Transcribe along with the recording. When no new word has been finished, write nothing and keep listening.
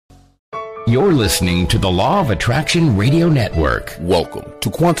You're listening to the Law of Attraction Radio Network. Welcome to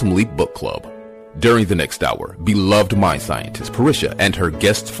Quantum Leap Book Club. During the next hour, beloved mind scientist Parisha and her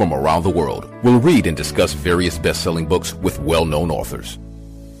guests from around the world will read and discuss various best-selling books with well-known authors.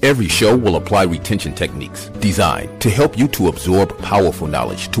 Every show will apply retention techniques designed to help you to absorb powerful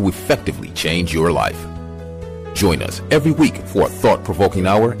knowledge to effectively change your life. Join us every week for a thought-provoking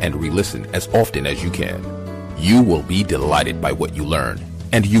hour and re-listen as often as you can. You will be delighted by what you learn,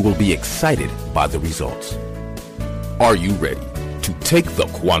 and you will be excited by the results. Are you ready to take the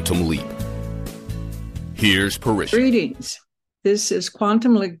quantum leap? Here's Parisha. Greetings. This is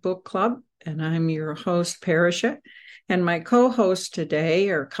Quantum Leap Book Club, and I'm your host, Parisha. And my co-hosts today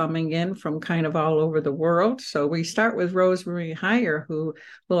are coming in from kind of all over the world. So we start with Rosemarie Heyer, who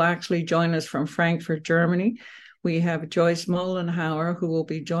will actually join us from Frankfurt, Germany. We have Joyce Mollenhauer, who will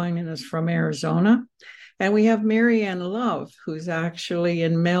be joining us from Arizona. And we have Marianne Love, who's actually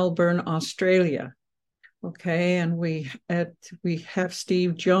in Melbourne, Australia. Okay, and we have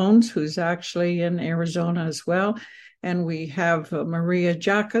Steve Jones, who's actually in Arizona as well. And we have Maria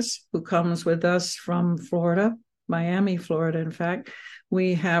Jacas, who comes with us from Florida, Miami, Florida, in fact.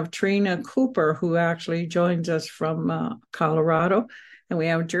 We have Trina Cooper, who actually joins us from Colorado. And we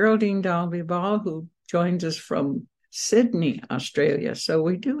have Geraldine Dalby-Ball, who joins us from Sydney, Australia. So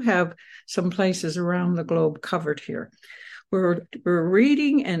we do have some places around the globe covered here. We're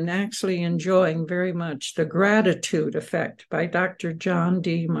reading and actually enjoying very much The Gratitude Effect by Dr. John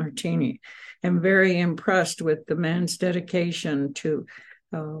D. Martini. I'm very impressed with the man's dedication to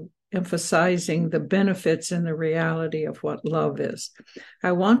emphasizing the benefits and the reality of what love is.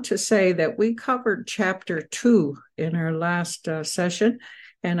 I want to say that we covered chapter 2 in our last session,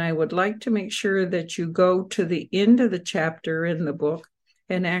 and I would like to make sure that you go to the end of the chapter in the book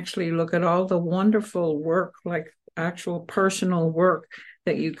and actually look at all the wonderful work, like actual personal work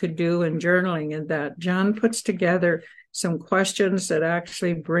that you could do in journaling, and that John puts together some questions that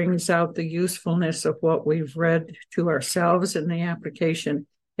actually brings out the usefulness of what we've read to ourselves and the application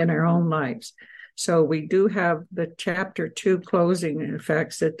in our own lives. So we do have the chapter 2 closing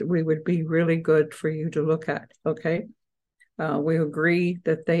effects that we would be really good for you to look at, okay? We agree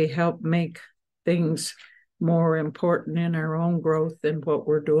that they help make things more important in our own growth than what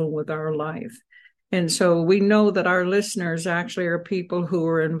we're doing with our life. And so we know that our listeners actually are people who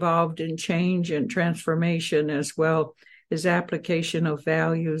are involved in change and transformation, as well as application of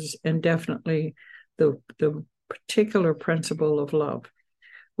values, and definitely the particular principle of love.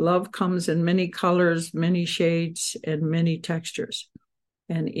 Love comes in many colors, many shades, and many textures.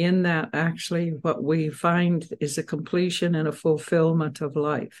 And in that, actually, what we find is a completion and a fulfillment of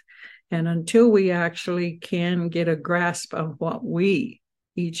life. And until we actually can get a grasp of what we,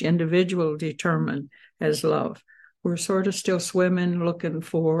 each individual, determine as love, we're sort of still swimming, looking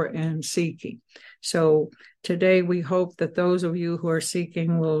for, and seeking. So today we hope that those of you who are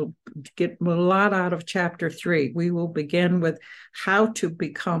seeking will get a lot out of chapter 3. We will begin with how to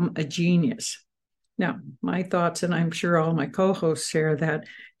become a genius. Now, my thoughts, and I'm sure all my co-hosts share that,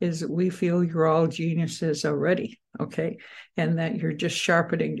 is we feel you're all geniuses already, okay? And that you're just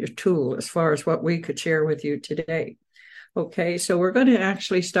sharpening your tool as far as what we could share with you today. Okay, so we're going to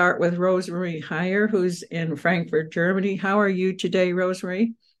actually start with Rosemarie Heyer, who's in Frankfurt, Germany. How are you today,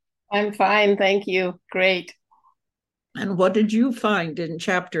 Rosemarie? I'm fine, thank you. Great. And what did you find in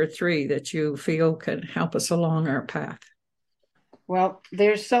chapter 3 that you feel can help us along our path? Well,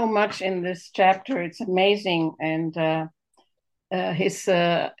 there's so much in this chapter. It's amazing. And his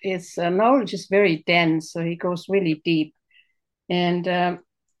knowledge is very dense, so he goes really deep. And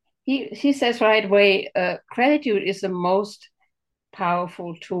he says right away, gratitude is the most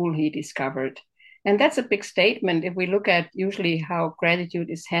powerful tool he discovered. And that's a big statement if we look at usually how gratitude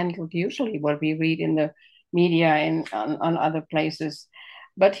is handled, usually what we read in the media and on other places.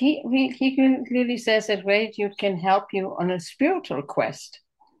 But he clearly says that gratitude can help you on a spiritual quest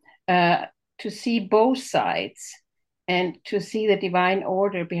to see both sides and to see the divine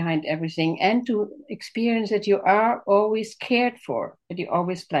order behind everything, and to experience that you are always cared for, that you're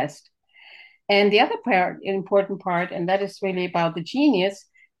always blessed. And the other part, important part, and that is really about the genius,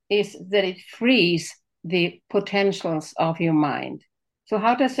 is that it frees the potentials of your mind. So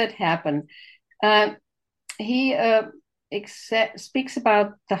how does that happen? He speaks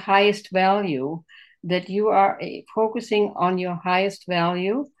about the highest value, that you are focusing on your highest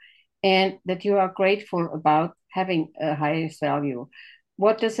value, and that you are grateful about having a highest value.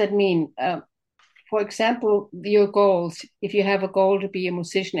 What does that mean? For example, your goals. If you have a goal to be a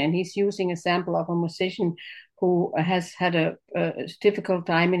musician, and he's using a sample of a musician who has had a difficult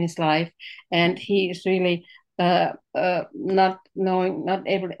time in his life, and he is really not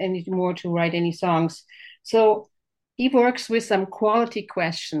able anymore to write any songs. So he works with some quality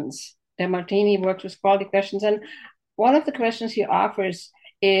questions. Demartini works with quality questions. And one of the questions he offers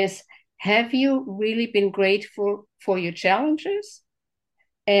is, have you really been grateful for your challenges?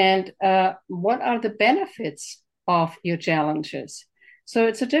 And what are the benefits of your challenges? So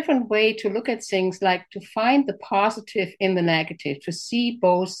it's a different way to look at things, like to find the positive in the negative, to see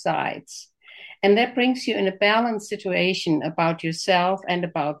both sides. And that brings you in a balanced situation about yourself and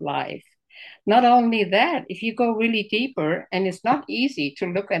about life. Not only that, if you go really deeper, and it's not easy to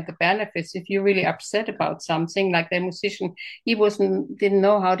look at the benefits if you're really upset about something, like the musician, didn't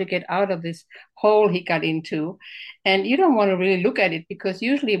know how to get out of this hole he got into. And you don't want to really look at it, because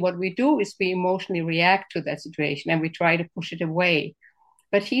usually what we do is we emotionally react to that situation and we try to push it away.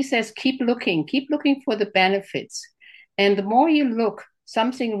 But he says, keep looking for the benefits. And the more you look,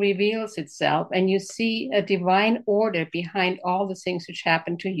 something reveals itself, and you see a divine order behind all the things which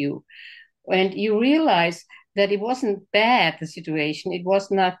happen to you. And you realize that it wasn't bad, the situation. It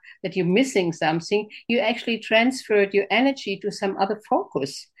was not that you're missing something. You actually transferred your energy to some other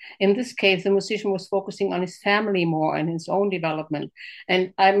focus. In this case, the musician was focusing on his family more and his own development.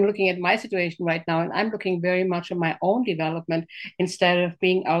 And I'm looking at my situation right now, and I'm looking very much at my own development instead of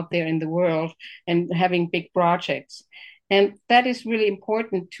being out there in the world and having big projects. And that is really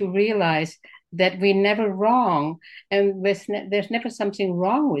important to realize, that we're never wrong, and there's never something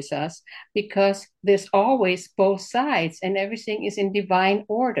wrong with us, because there's always both sides and everything is in divine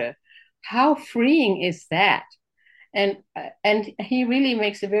order. How freeing is that? And he really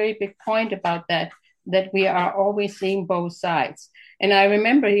makes a very big point about that we are always seeing both sides. And I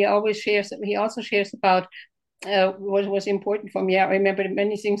remember he also shares about what was important for me. I remember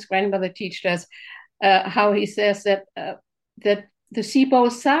many things grandmother taught us, how he says that to see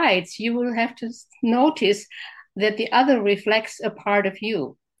both sides, you will have to notice that the other reflects a part of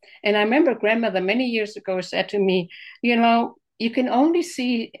you. And I remember grandmother many years ago said to me, you can only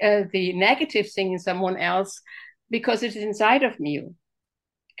see the negative thing in someone else because it's inside of you.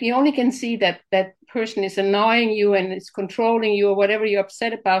 You only can see that person is annoying you and is controlling you, or whatever you're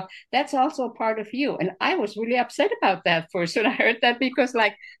upset about. That's also a part of you. And I was really upset about that first when I heard that, because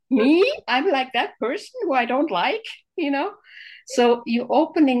like me, I'm like that person who I don't like, So you're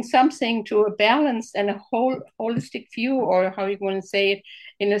opening something to a balance and a whole holistic view, or how you want to say it,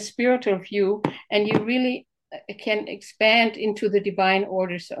 in a spiritual view, and you really can expand into the divine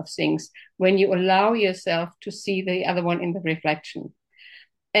orders of things when you allow yourself to see the other one in the reflection.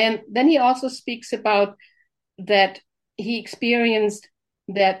 And then he also speaks about that he experienced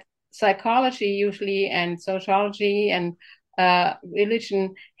that psychology usually, and sociology and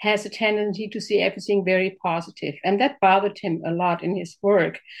religion has a tendency to see everything very positive. And that bothered him a lot in his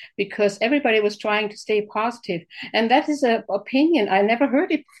work, because everybody was trying to stay positive. And that is an opinion. I never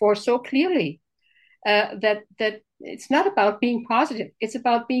heard it before so clearly, that it's not about being positive. It's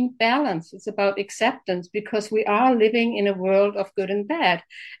about being balanced. It's about acceptance, because we are living in a world of good and bad.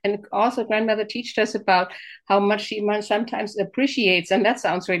 And also grandmother taught us about how much she sometimes appreciates, and that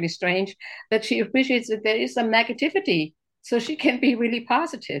sounds really strange, that she appreciates that there is some negativity, so she can be really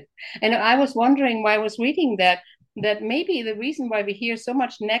positive. And I was wondering while I was reading that maybe the reason why we hear so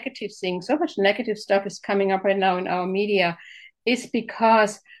much negative things, so much negative stuff is coming up right now in our media, is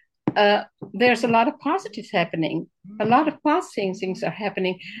because there's a lot of positives happening. A lot of positive things are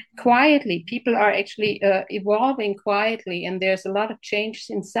happening quietly. People are actually evolving quietly, and there's a lot of change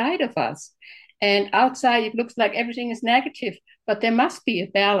inside of us. And outside, it looks like everything is negative, but there must be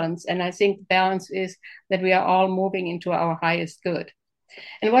a balance. And I think the balance is that we are all moving into our highest good.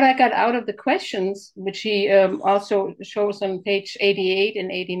 And what I got out of the questions, which he also shows on page 88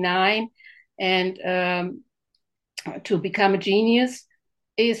 and 89, and to become a genius,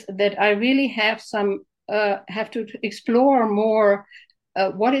 is that I really have to explore more.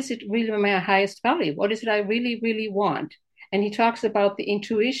 What is it really my highest value? What is it I really, really want? And he talks about the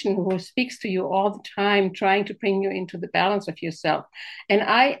intuition who speaks to you all the time, trying to bring you into the balance of yourself. And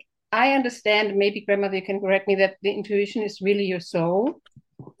I understand, maybe grandmother, you can correct me, that the intuition is really your soul.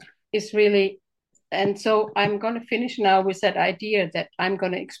 Is really, and so I'm going to finish now with that idea that I'm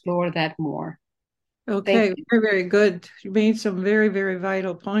going to explore that more. Okay, very, very good. You made some very, very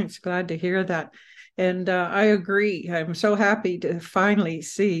vital points. Glad to hear that. And I agree. I'm so happy to finally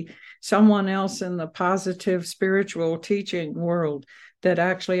see someone else in the positive spiritual teaching world that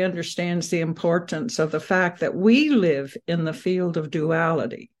actually understands the importance of the fact that we live in the field of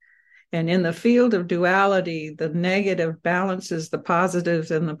duality. And in the field of duality, the negative balances the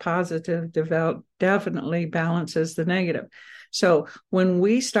positives, and the positive definitely balances the negative. So when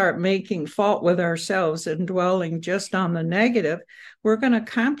we start making fault with ourselves and dwelling just on the negative, we're going to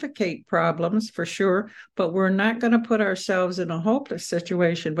complicate problems for sure, but we're not going to put ourselves in a hopeless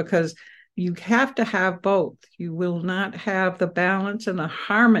situation, because you have to have both. You will not have the balance and the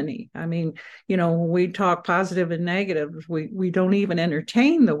harmony. I mean, when we talk positive and negative, we don't even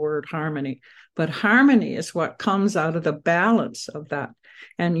entertain the word harmony, but harmony is what comes out of the balance of that.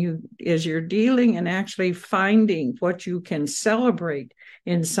 And as you're dealing and actually finding what you can celebrate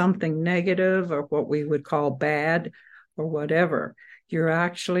in something negative or what we would call bad or whatever, you're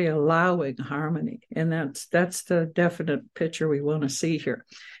actually allowing harmony. And that's the definite picture we want to see here.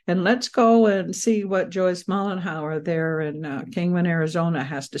 And let's go and see what Joyce Mollenhauer there in Kingman, Arizona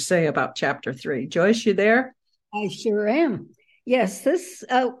has to say about chapter 3. Joyce, you there? I sure am. Yes, this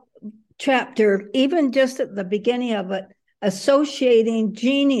chapter, even just at the beginning of it, associating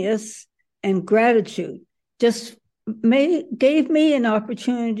genius and gratitude, just gave me an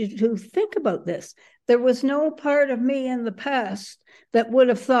opportunity to think about this. There was no part of me in the past that would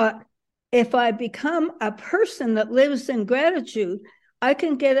have thought, if I become a person that lives in gratitude, I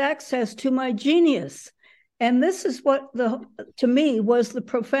can get access to my genius. And this is what, to me, was the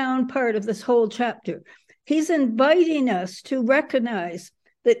profound part of this whole chapter. He's inviting us to recognize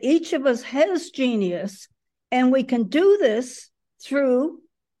that each of us has genius, and we can do this through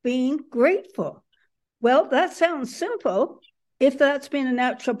being grateful. Well, that sounds simple if that's been a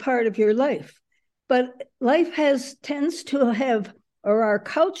natural part of your life. But life tends to have, or our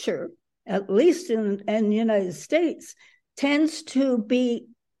culture, at least in the United States, tends to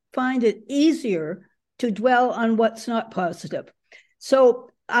find it easier to dwell on what's not positive. So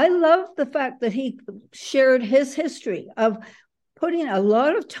I love the fact that he shared his history of putting a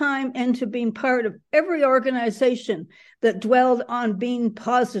lot of time into being part of every organization that dwelled on being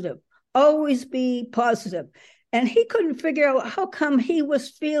positive, always be positive. And he couldn't figure out how come he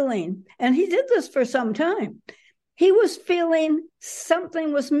was feeling, and he did this for some time, he was feeling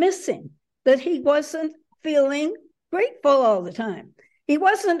something was missing, that he wasn't feeling grateful all the time. He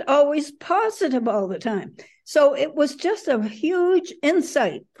wasn't always positive all the time. So it was just a huge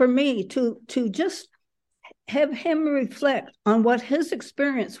insight for me to just have him reflect on what his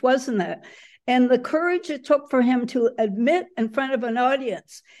experience was in that, and the courage it took for him to admit in front of an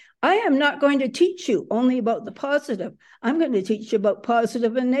audience, I am not going to teach you only about the positive. I'm going to teach you about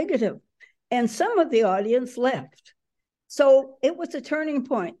positive and negative. And some of the audience left. So it was a turning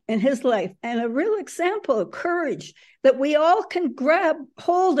point in his life and a real example of courage that we all can grab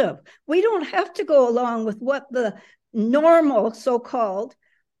hold of. We don't have to go along with what the normal so-called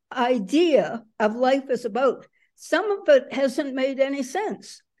idea of life is about. Some of it hasn't made any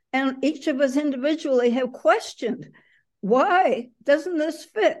sense. And each of us individually have questioned, why doesn't this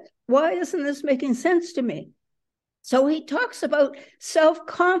fit? Why isn't this making sense to me? So he talks about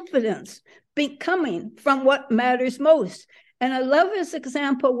self-confidence becoming from what matters most. And I love his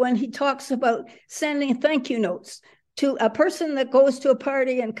example when he talks about sending thank you notes to a person that goes to a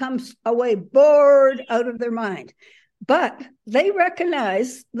party and comes away bored out of their mind. But they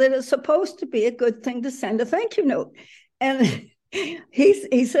recognize that it's supposed to be a good thing to send a thank you note. And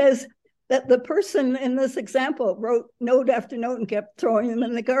he says that the person in this example wrote note after note and kept throwing them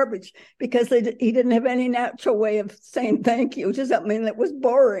in the garbage because he didn't have any natural way of saying thank you to something that was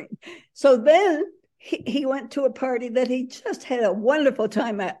boring. So then he went to a party that he just had a wonderful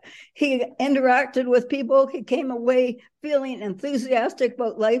time at. He interacted with people. He came away feeling enthusiastic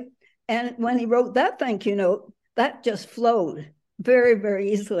about life. And when he wrote that thank you note, that just flowed very,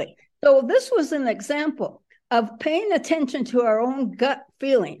 very easily. So this was an example of paying attention to our own gut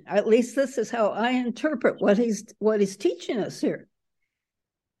feeling. At least this is how I interpret what he's teaching us here.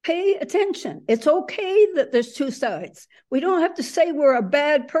 Pay attention. It's okay that there's two sides. We don't have to say we're a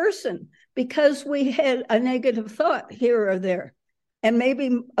bad person because we had a negative thought here or there. And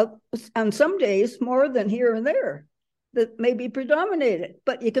maybe on some days more than here and there that may be predominated.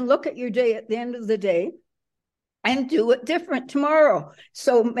 But you can look at your day at the end of the day and do it different tomorrow.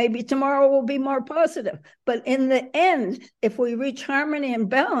 So maybe tomorrow will be more positive. But in the end, if we reach harmony and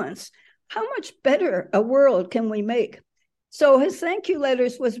balance, how much better a world can we make? So his thank you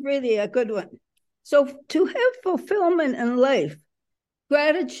letters was really a good one. So to have fulfillment in life,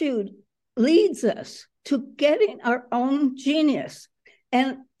 gratitude leads us to getting our own genius.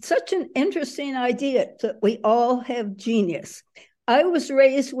 And such an interesting idea that we all have genius. I was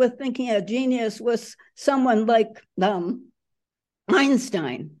raised with thinking a genius was someone like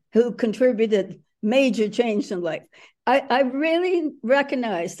Einstein, who contributed major change in life. I really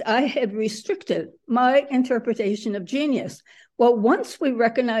recognized I had restricted my interpretation of genius. Well, once we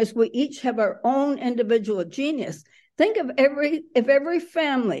recognize we each have our own individual genius, Think of if every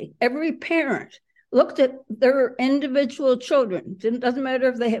family, every parent looked at their individual children. It doesn't matter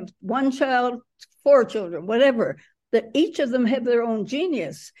if they have one child, 4 children, whatever, that each of them have their own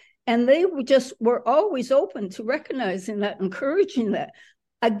genius. And they just were always open to recognizing that, encouraging that.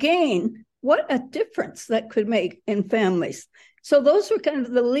 Again, what a difference that could make in families. So those were kind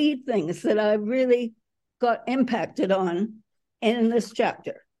of the lead things that I really got impacted on in this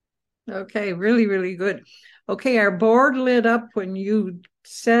chapter. Okay, really, really good. Okay, our board lit up when you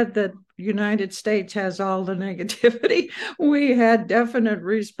said that United States has all the negativity. We had definite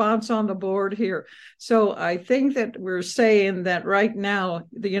response on the board here. So I think that we're saying that right now,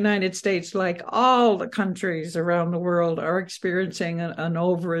 the United States, like all the countries around the world, are experiencing an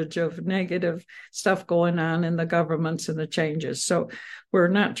overage of negative stuff going on in the governments and the changes. So we're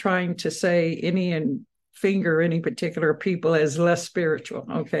not trying to say and finger any particular people as less spiritual.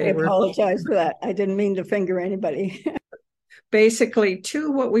 Okay. I apologize for that. I didn't mean to finger anybody. Basically, too,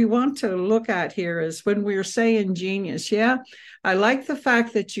 what we want to look at here is when we're saying genius. Yeah, I like the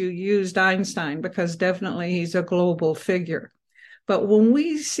fact that you used Einstein because definitely he's a global figure. But when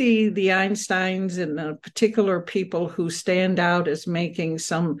we see the Einsteins and the particular people who stand out as making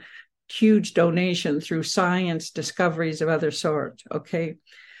some huge donation through science discoveries of other sorts, okay,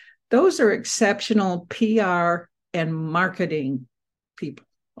 those are exceptional PR and marketing people,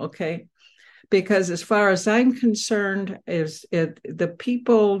 okay? Because as far as I'm concerned, the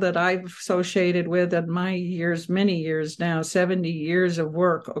people that I've associated with in my years, many years now, 70 years of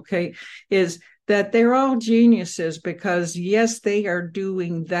work, okay, is that they're all geniuses because, yes, they are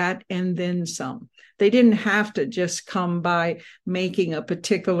doing that and then some. They didn't have to just come by making a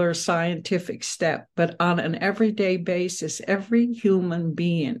particular scientific step, but on an everyday basis, every human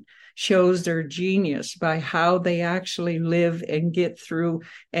being shows their genius by how they actually live and get through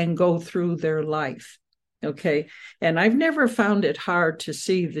and go through their life. Okay. And I've never found it hard to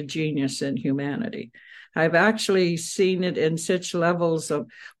see the genius in humanity. I've actually seen it in such levels of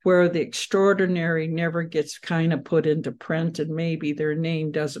where the extraordinary never gets kind of put into print and maybe their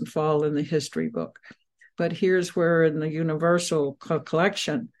name doesn't fall in the history book. But here's where in the universal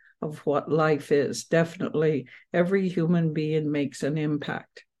collection of what life is, definitely every human being makes an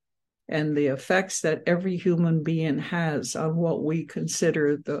impact. And the effects that every human being has on what we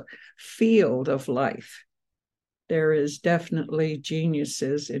consider the field of life. There is definitely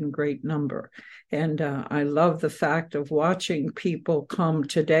geniuses in great number. And I love the fact of watching people come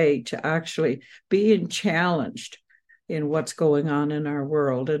today to actually being challenged in what's going on in our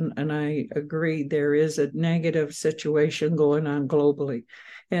world. And I agree, there is a negative situation going on globally.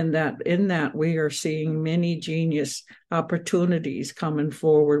 And that in that we are seeing many genius opportunities coming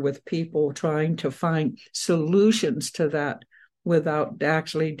forward with people trying to find solutions to that without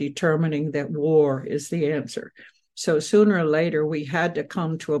actually determining that war is the answer. So sooner or later, we had to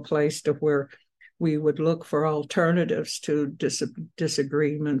come to a place to where we would look for alternatives to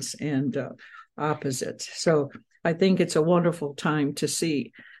disagreements and opposites. So I think it's a wonderful time to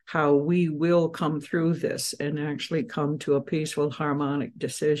see how we will come through this and actually come to a peaceful, harmonic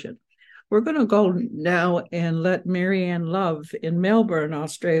decision. We're going to go now and let Marianne Love in Melbourne,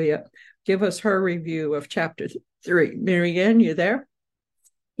 Australia, give us her review of chapter 3. Marianne, you there?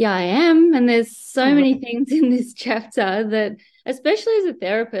 Yeah, I am. And there's so many things in this chapter that, especially as a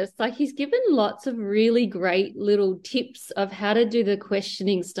therapist, like he's given lots of really great little tips of how to do the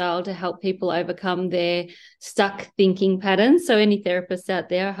questioning style to help people overcome their stuck thinking patterns. So any therapists out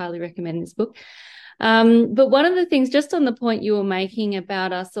there, I highly recommend this book. But one of the things, just on the point you were making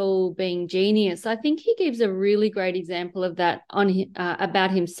about us all being genius, I think he gives a really great example of that on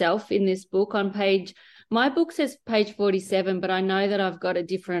about himself in this book on my book says page 47, but I know that I've got a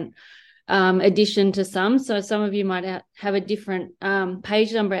different edition to some. So some of you might have a different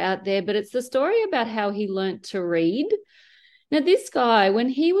page number out there, but it's the story about how he learnt to read. Now, this guy, when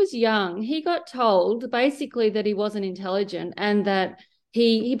he was young, he got told basically that he wasn't intelligent and that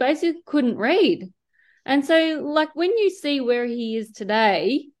he basically couldn't read. And so, like, when you see where he is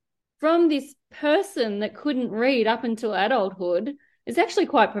today, from this person that couldn't read up until adulthood, it's actually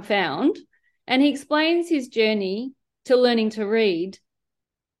quite profound. And he explains his journey to learning to read.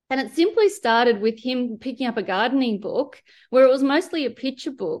 And it simply started with him picking up a gardening book where it was mostly a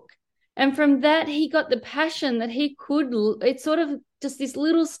picture book. And from that, he got the passion that he could, it's sort of just this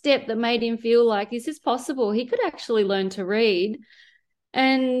little step that made him feel like, is this possible? He could actually learn to read.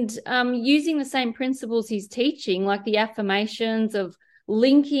 And using the same principles he's teaching, like the affirmations of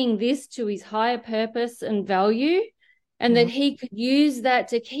linking this to his higher purpose and value, and that he could use that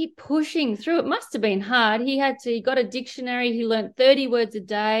to keep pushing through. It must have been hard. He got a dictionary. He learned 30 words a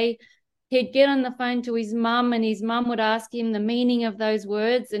day. he'd get on the phone to his mum, and his mum would ask him the meaning of those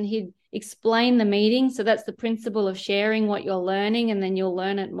words, and he'd explain the meaning. So that's the principle of sharing what you're learning, and then you'll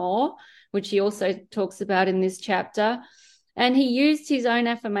learn it more, which he also talks about in this chapter. And he used his own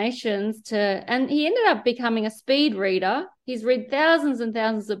affirmations and he ended up becoming a speed reader. He's read thousands and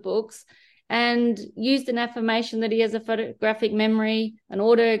thousands of books and used an affirmation that he has a photographic memory, an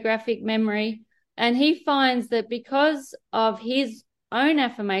autographic memory. And he finds that because of his own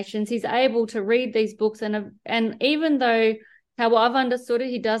affirmations, he's able to read these books. And even though, how I've understood it,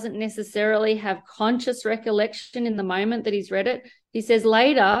 he doesn't necessarily have conscious recollection in the moment that he's read it. He says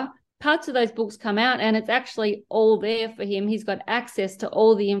later, parts of those books come out and it's actually all there for him. He's got access to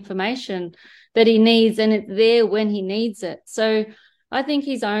all the information that he needs, and it's there when he needs it. So I think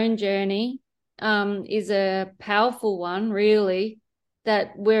his own journey is a powerful one, really,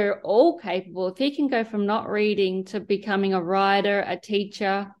 that we're all capable. If he can go from not reading to becoming a writer, a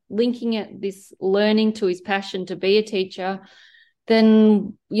teacher, linking it, this learning to his passion to be a teacher,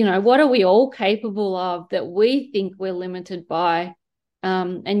 then, what are we all capable of that we think we're limited by?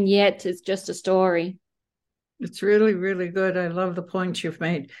 And yet it's just a story. It's really, really good. I love the points you've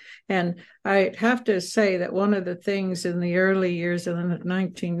made. And I have to say that one of the things in the early years of the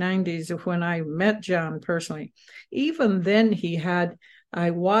 1990s, of when I met John personally, even then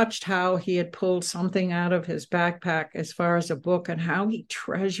I watched how he had pulled something out of his backpack as far as a book and how he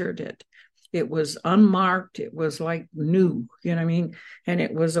treasured it. It was unmarked. It was like new, you know what I mean? And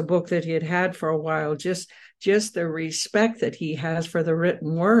it was a book that he had had for a while. Just the respect that he has for the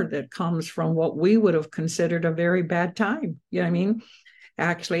written word that comes from what we would have considered a very bad time, you know what I mean?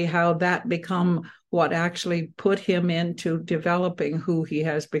 Actually, how that become what actually put him into developing who he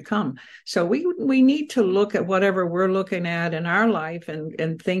has become. So we need to look at whatever we're looking at in our life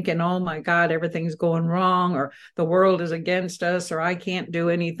and thinking, oh my God, everything's going wrong, or the world is against us, or I can't do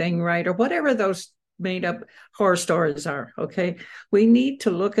anything right, or whatever those made up horror stories are. Okay. We need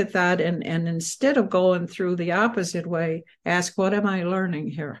to look at that and instead of going through the opposite way, ask, what am I learning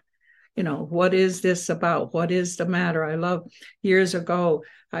here? What is this about? What is the matter? I love, years ago,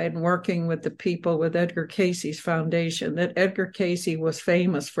 I had been working with the people with Edgar Cayce's foundation, that Edgar Cayce was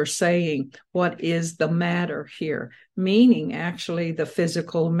famous for saying, what is the matter here? Meaning actually the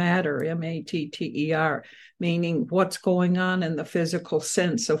physical matter, M-A-T-T-E-R, meaning what's going on in the physical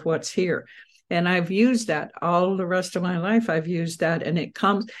sense of what's here. And I've used that all the rest of my life. I've used that, and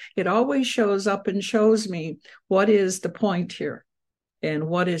it always shows up and shows me what is the point here and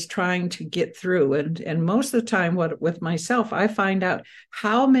what is trying to get through. And most of the time, with myself, I find out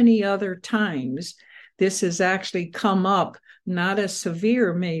how many other times this has actually come up, not as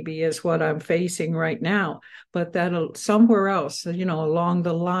severe maybe as what I'm facing right now, but that somewhere else, along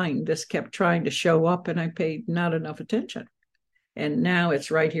the line, this kept trying to show up and I paid not enough attention. And now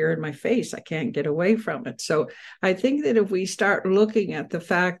it's right here in my face. I can't get away from it. So I think that if we start looking at the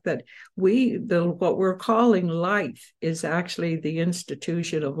fact that what we're calling life is actually the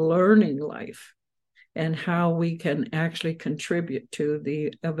institution of learning life and how we can actually contribute to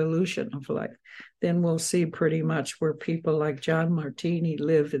the evolution of life, then we'll see pretty much where people like John Martini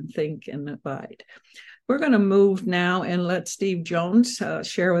live and think and abide. We're going to move now and let Steve Jones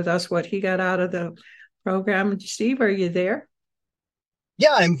share with us what he got out of the program. Steve, are you there?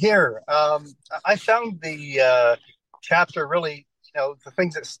 Yeah, I'm here. I found the chapter really, the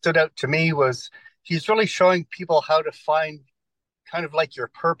things that stood out to me was he's really showing people how to find kind of like your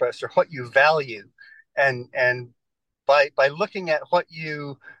purpose or what you value. And by looking at what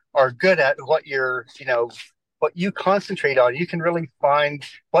you are good at, what what you concentrate on, you can really find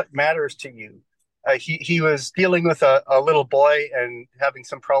what matters to you. He was dealing with a little boy and having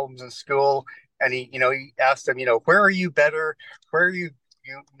some problems in school. And he asked him, where are you better? Where are you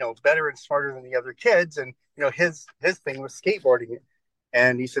better and smarter than the other kids? And his thing was skateboarding.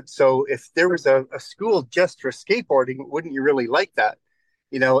 And he said, so if there was a school just for skateboarding, wouldn't you really like that?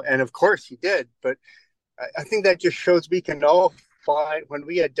 And of course he did. But I think that just shows we can all find, when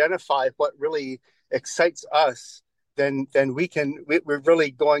we identify what really excites us, then we're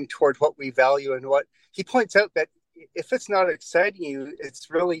really going toward what we value. And what he points out, that if it's not exciting you,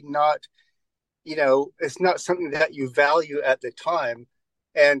 it's really not, it's not something that you value at the time.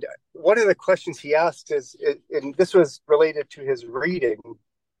 And one of the questions he asked is, and this was related to his reading,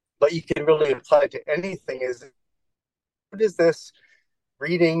 but you can really apply it to anything, is what is this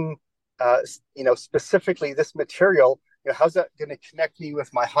reading, specifically this material, how's that going to connect me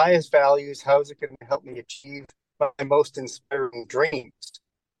with my highest values? How is it going to help me achieve my most inspiring dreams?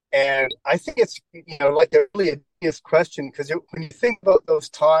 And I think it's, like a really obvious question, because when you think about those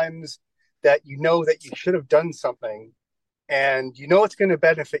times that that you should have done something, and you know it's going to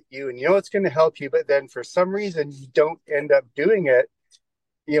benefit you and you know it's going to help you, but then for some reason you don't end up doing it.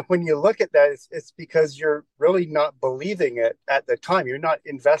 You know, when you look at that, it's because you're really not believing it at the time. You're not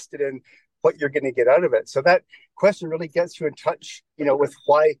invested in what you're going to get out of it. So that question really gets you in touch, you know, with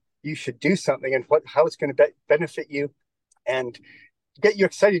why you should do something and how it's going to benefit you, and get you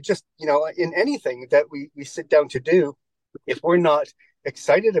excited. Just, you know, in anything that we sit down to do, if we're not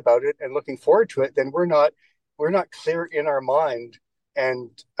excited about it and looking forward to it, then we're not clear in our mind and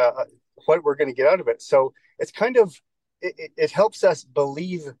what we're going to get out of it. So it's kind of, it helps us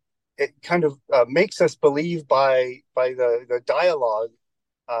believe. It kind of makes us believe by the dialogue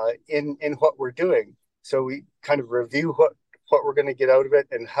in what we're doing. So we kind of review what we're going to get out of it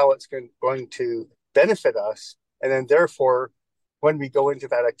and how it's going to benefit us, and then therefore, when we go into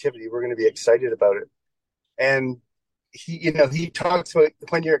that activity, we're going to be excited about it. And he talks about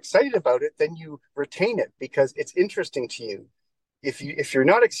when you're excited about it, then you retain it because it's interesting to you. If you're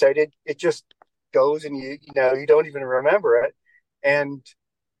not excited, it just goes and you don't even remember it. And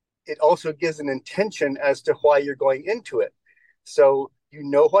it also gives an intention as to why you're going into it. So you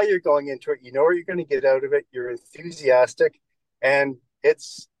know why you're going into it, you know what you're going to get out of it, you're enthusiastic, and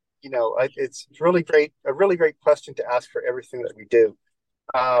it's a really great question to ask for everything that we do.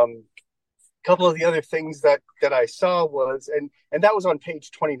 A couple of the other things that I saw was, and that was on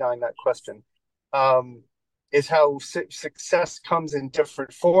page 29, that question, is how success comes in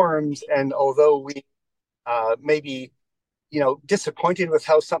different forms. And although we may be, disappointed with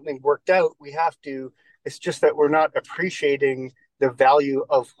how something worked out, it's just that we're not appreciating the value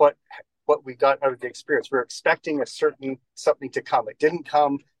of what we got out of the experience. We're expecting something to come. It didn't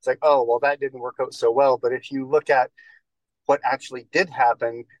come. It's like, oh, well, that didn't work out so well. But if you look at what actually did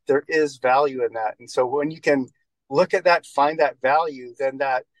happen, there is value in that. And so when you can look at that, find that value, then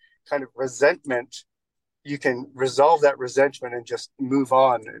that kind of resentment, you can resolve that resentment and just move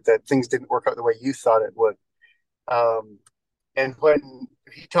on, that things didn't work out the way you thought it would. And when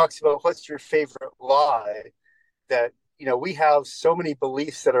he talks about what's your favorite lie, that, we have so many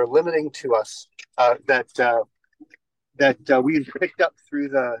beliefs that are limiting to us, that we've picked up through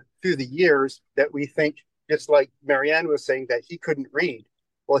the years, that we think, just like Marianne was saying, that he couldn't read.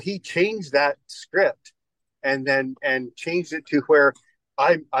 Well, he changed that script and changed it to where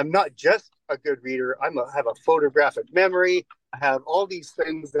I'm not just a good reader. I have a photographic memory. I have all these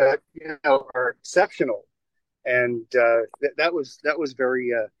things that are exceptional, and that was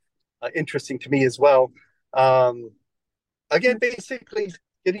very interesting to me as well. Again, basically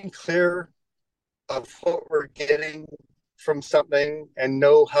getting clear of what we're getting from something and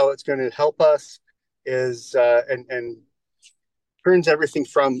know how it's going to help us is and turns everything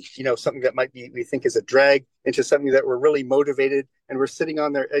from something that we think is a drag into something that we're really motivated and we're sitting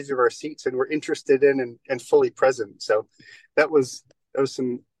on the edge of our seats and we're interested in and fully present. So that was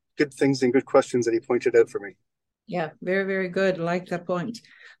some good things and good questions that he pointed out for me. Yeah, very, very good. I like that point.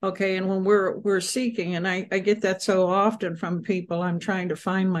 Okay, and when we're seeking, and I get that so often from people, I'm trying to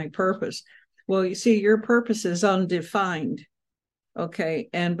find my purpose. Well, you see, your purpose is undefined. Okay,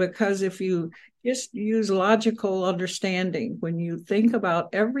 and because if you just use logical understanding, when you think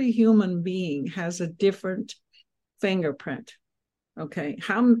about every human being has a different fingerprint. Okay,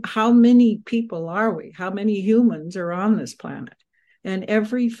 how many people are we? How many humans are on this planet? And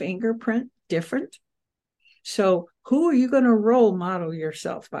every fingerprint different. So who are you going to role model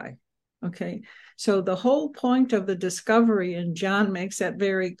yourself by? Okay, so the whole point of the discovery, and John makes that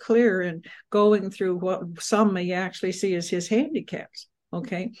very clear in going through what some may actually see as his handicaps.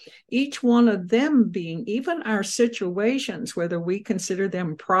 Okay, each one of them being, even our situations, whether we consider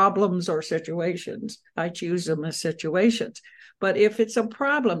them problems or situations, I choose them as situations. But if it's a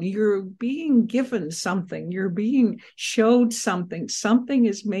problem, you're being given something, you're being showed something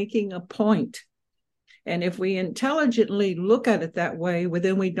is making a point. And if we intelligently look at it that way, well,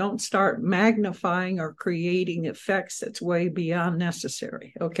 then we don't start magnifying or creating effects that's way beyond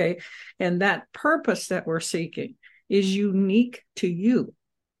necessary, okay? And that purpose that we're seeking is unique to you.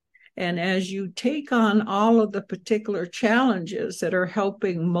 And as you take on all of the particular challenges that are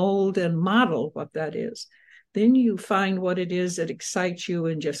helping mold and model what that is, then you find what it is that excites you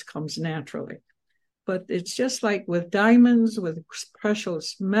and just comes naturally. But it's just like with diamonds, with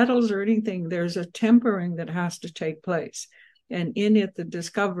precious metals or anything, there's a tempering that has to take place. And in it, the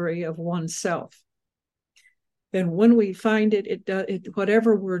discovery of oneself. And when we find it,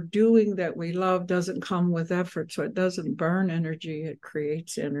 whatever we're doing that we love doesn't come with effort. So it doesn't burn energy, it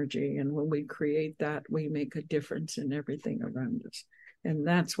creates energy. And when we create that, we make a difference in everything around us. And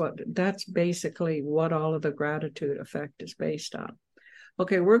that's basically what all of the gratitude effect is based on.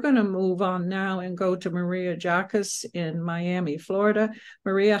 Okay, we're going to move on now and go to Maria Jacques in Miami, Florida.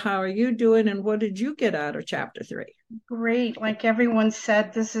 Maria, how are you doing, and what did you get out of chapter 3? Great. Like everyone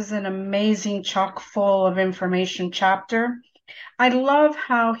said, this is an amazing, chock full of information chapter. I love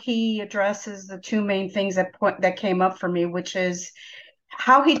how he addresses the two main things that came up for me, which is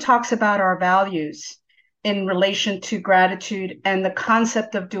how he talks about our values in relation to gratitude and the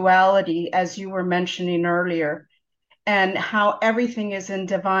concept of duality, as you were mentioning earlier, and how everything is in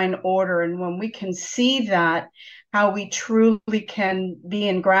divine order. And when we can see that, how we truly can be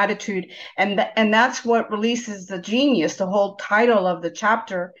in gratitude. And that's what releases the genius. The whole title of the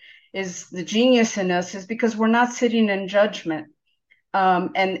chapter is The Genius in Us, is because we're not sitting in judgment.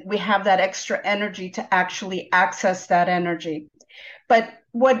 And we have that extra energy to actually access that energy. But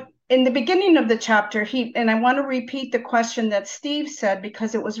what in the beginning of the chapter, and I want to repeat the question that Steve said,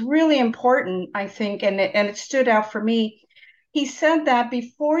 because it was really important, I think, and it stood out for me. He said that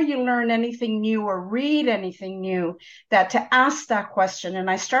before you learn anything new or read anything new, that to ask that question. And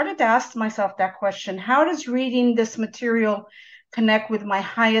I started to ask myself that question: how does reading this material connect with my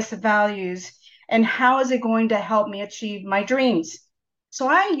highest values? And how is it going to help me achieve my dreams? So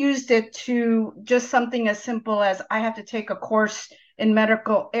I used it to just something as simple as I have to take a course in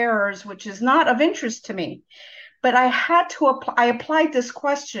medical errors, which is not of interest to me. But I had to apply. I applied this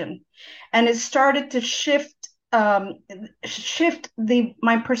question, and it started to shift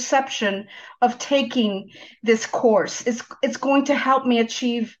my perception of taking this course. It's going to help me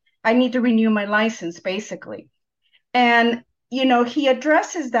achieve. I need to renew my license, basically. And he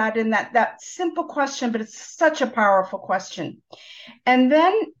addresses that in that simple question, but it's such a powerful question. And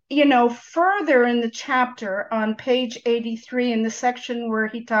then, further in the chapter on page 83, in the section where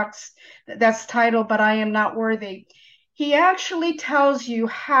he talks, that's titled, But I Am Not Worthy, he actually tells you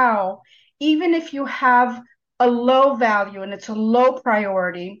how, even if you have a low value and it's a low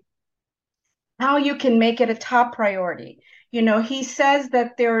priority, how you can make it a top priority. He says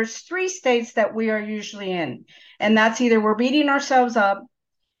that there's 3 states that we are usually in, and that's either we're beating ourselves up,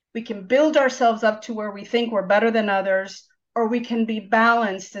 we can build ourselves up to where we think we're better than others, or we can be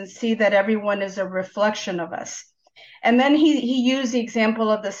balanced and see that everyone is a reflection of us. And then he used the example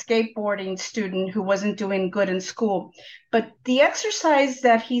of the skateboarding student who wasn't doing good in school. But the exercise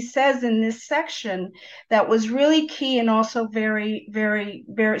that he says in this section that was really key and also very, very,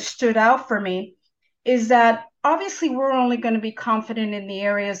 very stood out for me is that obviously we're only going to be confident in the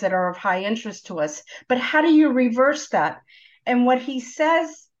areas that are of high interest to us. But how do you reverse that? And what he said,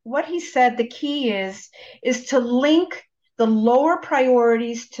 the key is to link the lower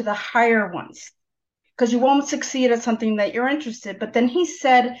priorities to the higher ones, because you won't succeed at something that you're interested. But then he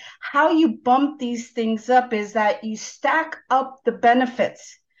said, how you bump these things up is that you stack up the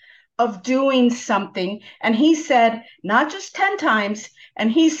benefits of doing something. And he said, not just 10 times,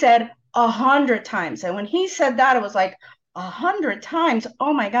 and he said 100 times. And when he said that, it was like 100 times.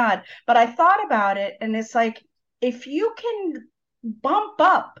 Oh my God. But I thought about it, and it's like, if you can bump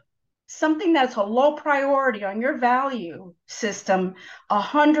up something that's a low priority on your value system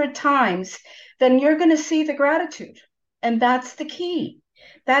 100 times, then you're going to see the gratitude. And that's the key.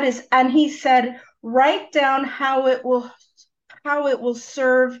 That is, and he said, write down how it will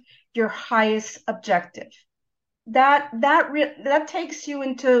serve your highest objective. That takes you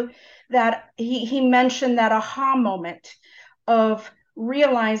into that. He mentioned that aha moment of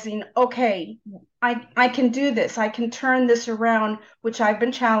realizing, okay, I can do this. I can turn this around, which I've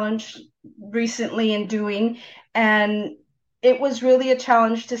been challenged recently in doing. And it was really a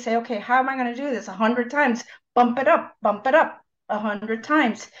challenge to say, okay, how am I going to do this 100 times? Bump it up 100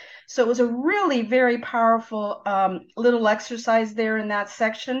 times. So it was a really very powerful little exercise there in that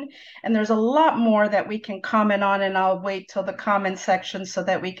section. And there's a lot more that we can comment on, and I'll wait till the comment section so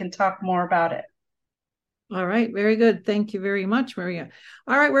that we can talk more about it. All right, very good. Thank you very much, Maria.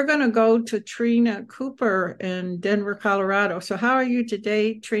 All right, we're going to go to Trina Cooper in Denver, Colorado. So how are you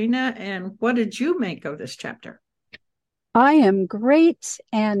today, Trina, and what did you make of this chapter? I am great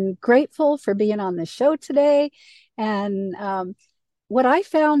and grateful for being on the show today. And what I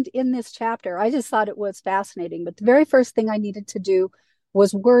found in this chapter, I just thought it was fascinating. But the very first thing I needed to do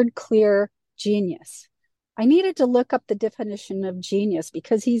was word clear genius. I needed to look up the definition of genius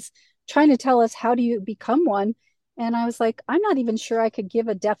because he's trying to tell us how do you become one. And I was like, I'm not even sure I could give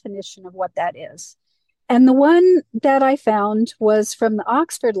a definition of what that is. And the one that I found was from the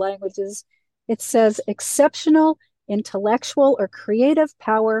Oxford Languages. It says exceptional intellectual or creative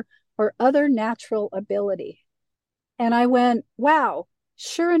power or other natural ability. And I went, wow,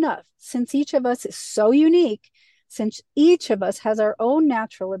 sure enough, since each of us is so unique, since each of us has our own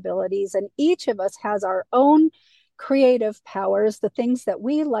natural abilities and each of us has our own creative powers, the things that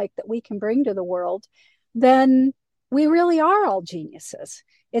we like that we can bring to the world, then we really are all geniuses.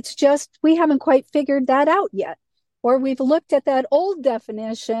 It's just we haven't quite figured that out yet. Or we've looked at that old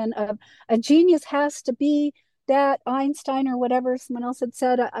definition of a genius has to be that Einstein or whatever someone else had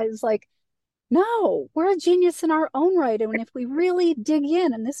said. I was like, no, we're a genius in our own right. And if we really dig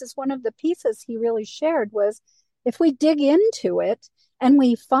in, and this is one of the pieces he really shared, was if we dig into it and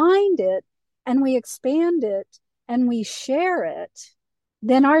we find it and we expand it and we share it,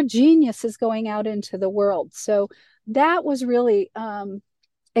 then our genius is going out into the world. So that was really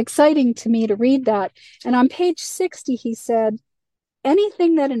exciting to me to read that. And on page 60, he said,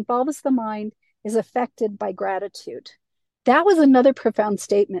 anything that involves the mind is affected by gratitude. That was another profound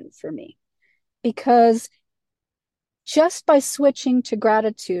statement for me, because just by switching to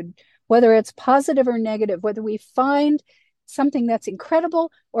gratitude, whether it's positive or negative, whether we find something that's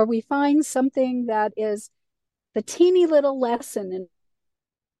incredible or we find something that is the teeny little lesson in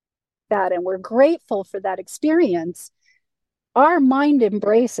that, and we're grateful for that experience, our mind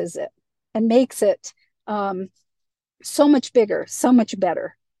embraces it and makes it so much bigger, so much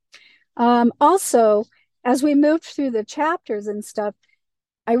better. Also, as we moved through the chapters and stuff,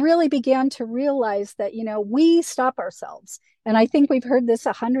 I really began to realize that, we stop ourselves. And I think we've heard this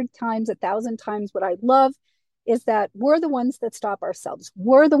 100 times, 1,000 times. What I love is that we're the ones that stop ourselves.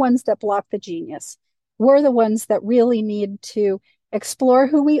 We're the ones that block the genius. We're the ones that really need to explore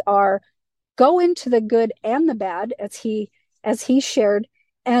who we are, go into the good and the bad, as he shared.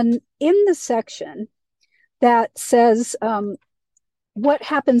 And in the section that says what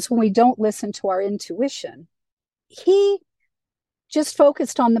happens when we don't listen to our intuition, he just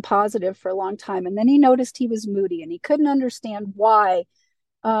focused on the positive for a long time. And then he noticed he was moody and he couldn't understand why.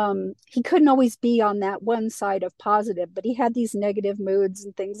 He couldn't always be on that one side of positive, but he had these negative moods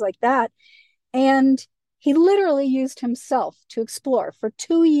and things like that. And he literally used himself to explore for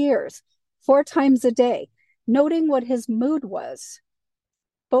 2 years, 4 times a day, noting what his mood was,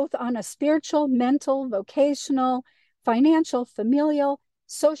 both on a spiritual, mental, vocational, financial, familial,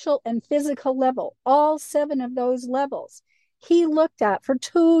 social, and physical level, all 7 of those levels. He looked at for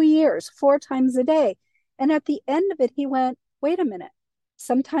 2 years, 4 times a day. And at the end of it, he went, wait a minute.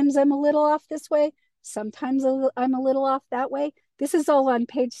 Sometimes I'm a little off this way. Sometimes I'm a little off that way. This is all on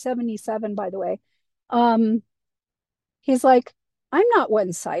page 77, by the way. He's like, I'm not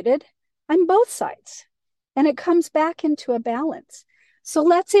one-sided. I'm both sides. And it comes back into a balance. So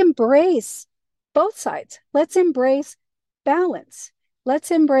let's embrace both sides. Let's embrace balance. Let's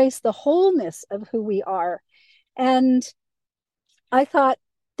embrace the wholeness of who we are. And I thought,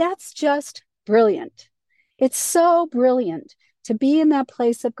 that's just brilliant. It's so brilliant to be in that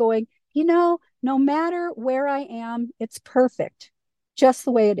place of going, no matter where I am, it's perfect, just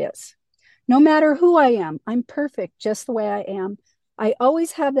the way it is. No matter who I am, I'm perfect just the way I am. I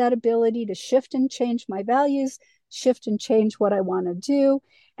always have that ability to shift and change my values, shift and change what I want to do.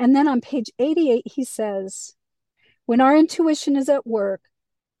 And then on page 88, he says, when our intuition is at work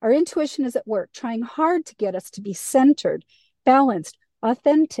trying hard to get us to be centered, balanced,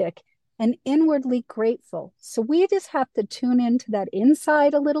 authentic, and inwardly grateful. So we just have to tune into that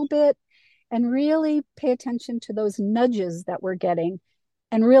inside a little bit and really pay attention to those nudges that we're getting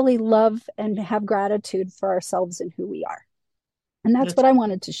and really love and have gratitude for ourselves and who we are. And that's what I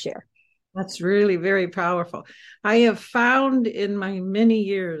wanted to share. That's really very powerful. I have found in my many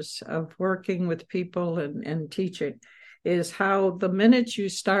years of working with people and teaching is how the minute you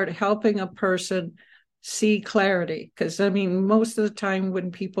start helping a person see clarity, because most of the time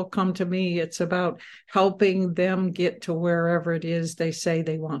when people come to me, it's about helping them get to wherever it is they say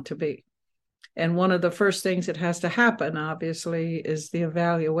they want to be. And one of the first things that has to happen, obviously, is the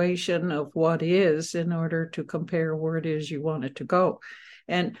evaluation of what is in order to compare where it is you want it to go.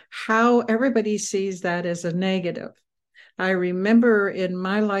 And how everybody sees that as a negative. I remember in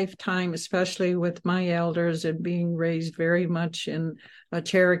my lifetime, especially with my elders and being raised very much in a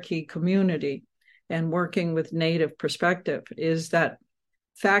Cherokee community and working with Native perspective, is that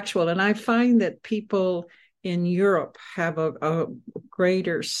factual. And I find that people in Europe have a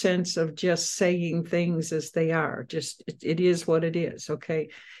greater sense of just saying things as they are. Just it is what it is, okay?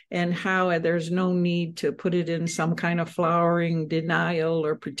 And how there's no need to put it in some kind of flowering denial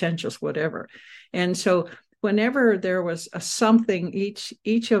or pretentious whatever. And so whenever there was something,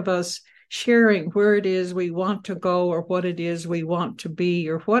 each of us sharing where it is we want to go or what it is we want to be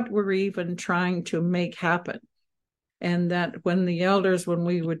or what we're even trying to make happen. And that when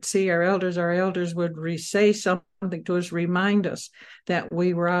we would see our elders would say something to us, remind us that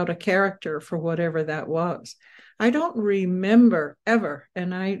we were out of character for whatever that was. I don't remember ever,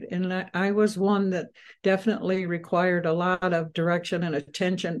 and I was one that definitely required a lot of direction and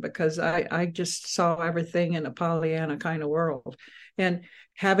attention because I just saw everything in a Pollyanna kind of world, and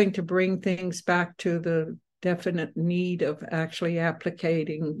having to bring things back to the definite need of actually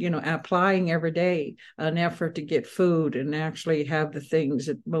applying every day an effort to get food and actually have the things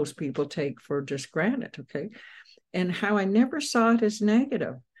that most people take for just granted. Okay, and how I never saw it as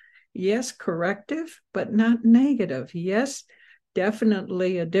negative. Yes, corrective, but not negative. Yes,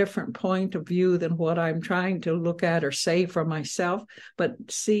 definitely a different point of view than what I'm trying to look at or say for myself, but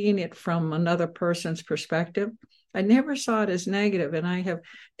seeing it from another person's perspective. I never saw it as negative, and I have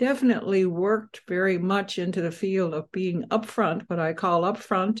definitely worked very much into the field of being upfront, what I call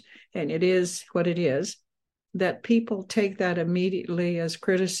upfront, and it is what it is, that people take that immediately as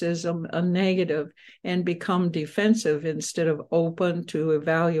criticism, a negative, and become defensive instead of open to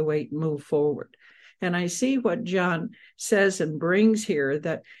evaluate and move forward. And I see what John says and brings here,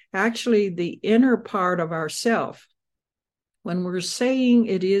 that actually the inner part of ourself, when we're saying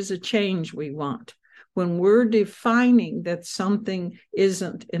it is a change we want, when we're defining that something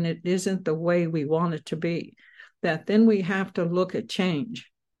isn't, and it isn't the way we want it to be, that then we have to look at change.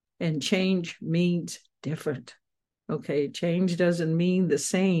 And change means different. Okay, change doesn't mean the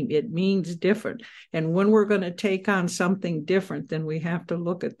same. It means different. And when we're going to take on something different, then we have to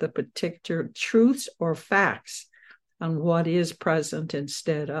look at the particular truths or facts on what is present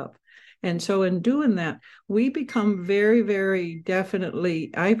instead of. And so in doing that, we become very, very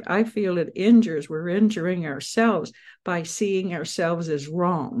definitely, I feel we're injuring ourselves by seeing ourselves as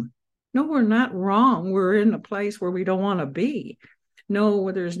wrong. No, we're not wrong. We're in a place where we don't want to be.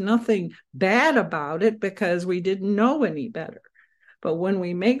 No, there's nothing bad about it because we didn't know any better. But when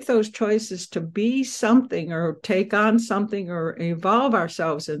we make those choices to be something or take on something or evolve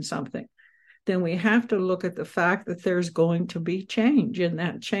ourselves in something, then we have to look at the fact that there's going to be change. And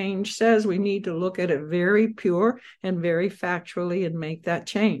that change says we need to look at it very pure and very factually and make that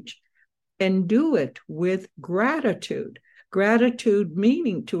change. And do it with gratitude. Gratitude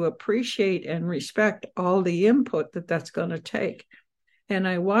meaning to appreciate and respect all the input that's going to take. And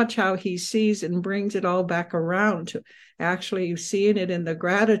I watch how he sees and brings it all back around to actually seeing it in the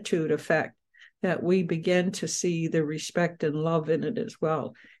gratitude effect, that we begin to see the respect and love in it as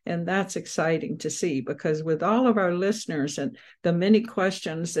well. And that's exciting to see, because with all of our listeners and the many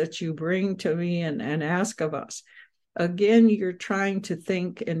questions that you bring to me and ask of us, again, you're trying to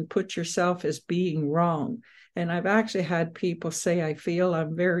think and put yourself as being wrong. And I've actually had people say, I feel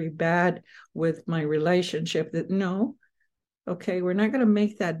I'm very bad with my relationship. That no, okay, we're not going to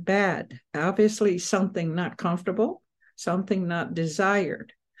make that bad. Obviously, something not comfortable, something not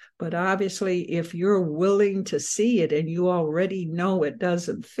desired. But obviously, if you're willing to see it and you already know it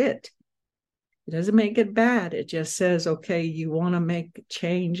doesn't fit, it doesn't make it bad. It just says, okay, you want to make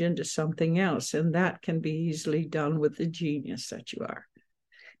change into something else. And that can be easily done with the genius that you are.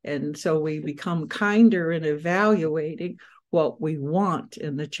 And so we become kinder in evaluating what we want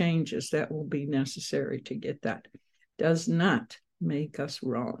and the changes that will be necessary to get that. Does not make us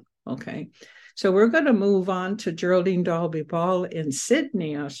wrong. Okay. So we're going to move on to Geraldine Dalby Ball in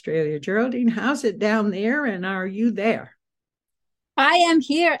Sydney, Australia. Geraldine, how's it down there? And are you there? I am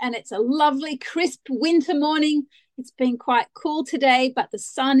here, and it's a lovely, crisp winter morning. It's been quite cool today, but the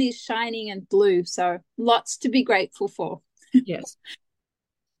sun is shining and blue. So lots to be grateful for. Yes.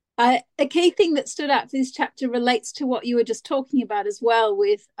 A key thing that stood out for this chapter relates to what you were just talking about as well,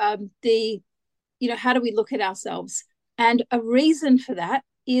 with how do we look at ourselves? And a reason for that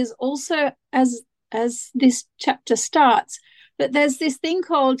is also, as this chapter starts, that there's this thing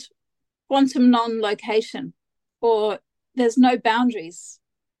called quantum non-location, or there's no boundaries.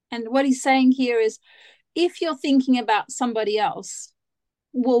 And what he's saying here is, if you're thinking about somebody else,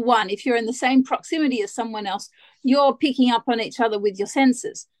 well, one, if you're in the same proximity as someone else, you're picking up on each other with your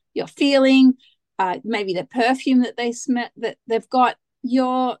senses. You're feeling maybe the perfume that they smell, that they've got.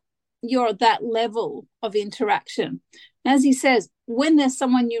 You're at that level of interaction. As he says, when there's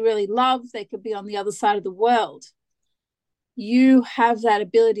someone you really love, they could be on the other side of the world. You have that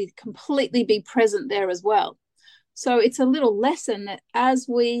ability to completely be present there as well. So it's a little lesson that as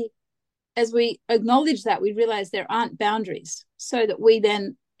we acknowledge that, we realize there aren't boundaries, so that we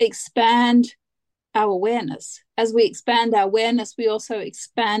then expand our awareness. As we expand our awareness, we also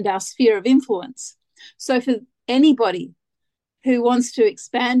expand our sphere of influence. So for anybody who wants to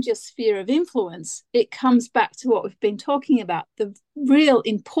expand your sphere of influence, it comes back to what we've been talking about, the real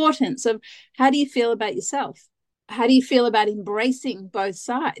importance of how do you feel about yourself? How do you feel about embracing both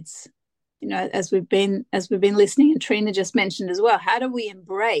sides? As we've been listening, and Trina just mentioned as well, how do we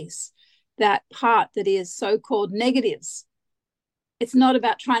embrace that part that is so-called negatives. It's not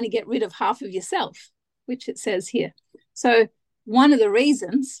about trying to get rid of half of yourself, which it says here. So one of the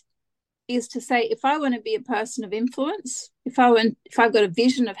reasons is to say, if I want to be a person of influence, if I've got a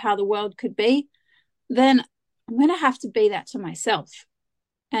vision of how the world could be, then I'm going to have to be that to myself.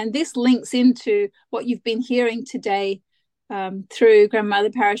 And this links into what you've been hearing today through Grandmother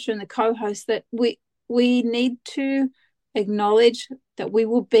Parisha and the co-host, that we need to acknowledge that we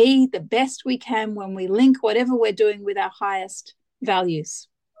will be the best we can when we link whatever we're doing with our highest values.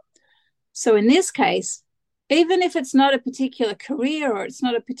 So in this case, even if it's not a particular career or it's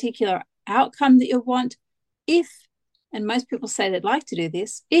not a particular outcome that you want, and most people say they'd like to do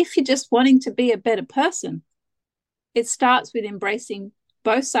this, if you're just wanting to be a better person, it starts with embracing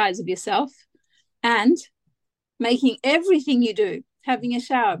both sides of yourself and making everything you do, having a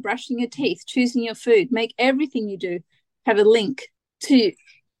shower, brushing your teeth, choosing your food, make everything you do have a link to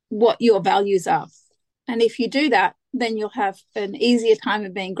what your values are. And if you do that, then you'll have an easier time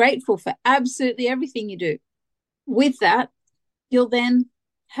of being grateful for absolutely everything you do. With that, you'll then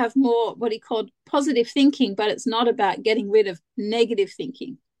have more what he called positive thinking, but it's not about getting rid of negative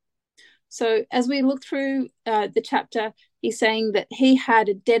thinking. So as we look through the chapter, he's saying that he had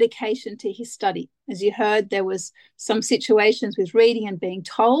a dedication to his study. As you heard, there was some situations with reading and being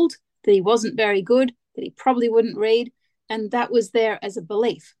told that he wasn't very good, that he probably wouldn't read, and that was there as a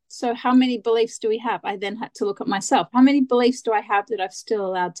belief. So how many beliefs do we have? I then had to look at myself. How many beliefs do I have that I've still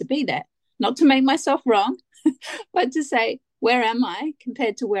allowed to be there? Not to make myself wrong, but to say, where am I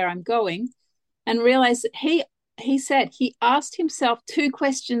compared to where I'm going? And realize that he said he asked himself 2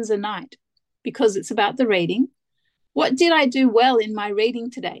 questions a night, because it's about the reading. What did I do well in my reading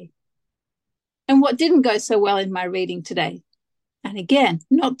today? And what didn't go so well in my reading today? And again,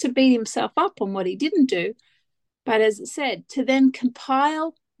 not to beat himself up on what he didn't do, but as it said, to then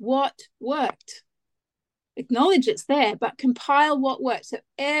compile what worked. Acknowledge it's there, but compile what worked. So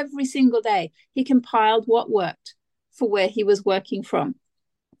every single day, he compiled what worked for where he was working from,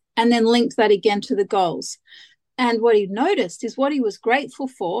 and then linked that again to the goals. And what he noticed is what he was grateful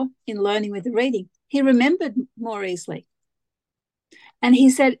for in learning with the reading, he remembered more easily. And he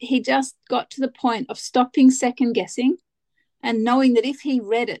said he just got to the point of stopping second guessing and knowing that if he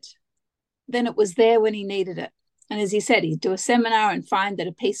read it, then it was there when he needed it. And as he said, he'd do a seminar and find that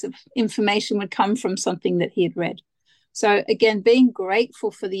a piece of information would come from something that he had read. So again, being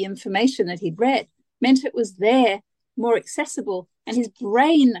grateful for the information that he'd read meant it was there, more accessible, and his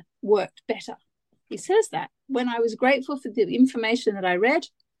brain worked better. He says that when I was grateful for the information that I read,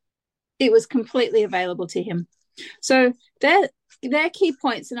 it was completely available to him. So they're key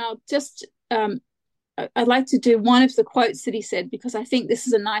points. And I'll just, I'd like to do one of the quotes that he said, because I think this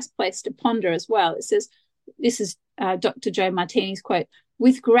is a nice place to ponder as well. It says, this is Dr. Joe Martini's quote,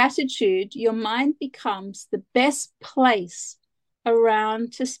 "With gratitude, your mind becomes the best place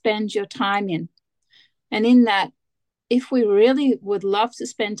around to spend your time in." And in that, if we really would love to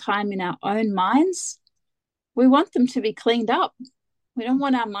spend time in our own minds, we want them to be cleaned up. We don't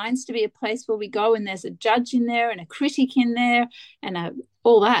want our minds to be a place where we go and there's a judge in there and a critic in there and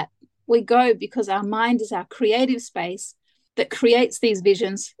all that. We go because our mind is our creative space that creates these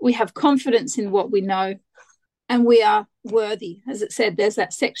visions. We have confidence in what we know, and we are worthy. As it said, there's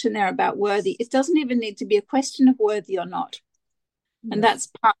that section there about worthy. It doesn't even need to be a question of worthy or not. Yes. And that's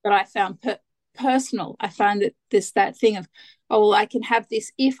part that I found personal. I found that thing of, oh, well, I can have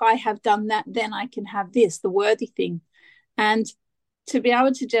this. If I have done that, then I can have this, the worthy thing. And to be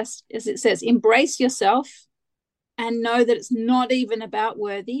able to just, as it says, embrace yourself and know that it's not even about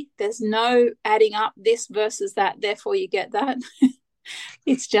worthy. There's no adding up this versus that, therefore you get that.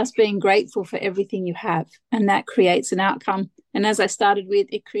 It's just being grateful for everything you have. And that creates an outcome. And as I started with,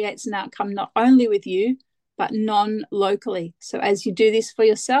 it creates an outcome not only with you, but non-locally. So as you do this for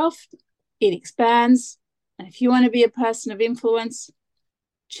yourself, it expands. And if you want to be a person of influence,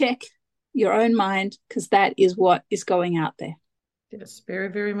 check your own mind, because that is what is going out there. Yes, very,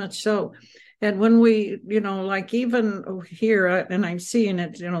 very much so. And when we, like even here, and I'm seeing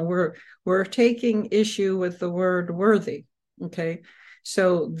it, we're taking issue with the word worthy. Okay.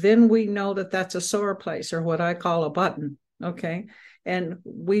 So then we know that that's a sore place, or what I call a button. Okay. And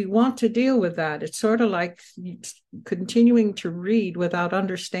we want to deal with that. It's sort of like continuing to read without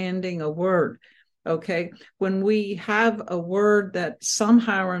understanding a word. Okay. When we have a word that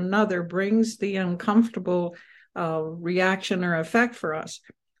somehow or another brings the uncomfortable reaction or effect for us,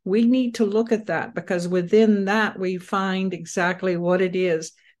 we need to look at that, because within that we find exactly what it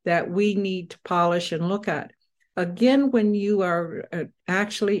is that we need to polish and look at. again, when you are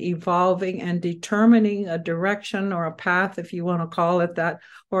actually evolving and determining a direction or a path, if you want to call it that,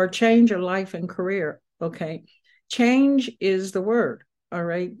 or a change of life and career, okay? Change is the word, all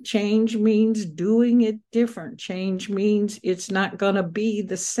right? Change means doing it different. Change means it's not going to be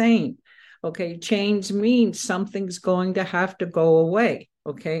the same, okay? Change means something's going to have to go away,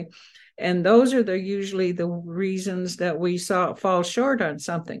 okay? And those are usually the reasons that we fall short on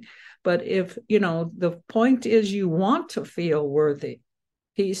something. But if, the point is you want to feel worthy.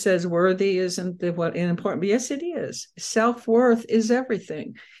 He says worthy isn't what important. But yes, it is. Self-worth is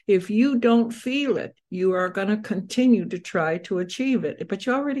everything. If you don't feel it, you are going to continue to try to achieve it. But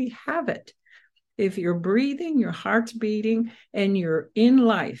you already have it. If you're breathing, your heart's beating, and you're in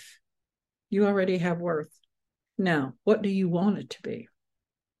life, you already have worth. Now, what do you want it to be?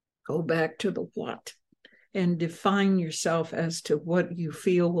 Go back to the what. And define yourself as to what you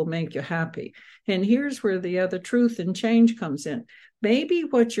feel will make you happy. And here's where the other truth and change comes in. Maybe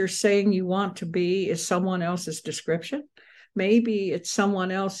what you're saying you want to be is someone else's description. Maybe it's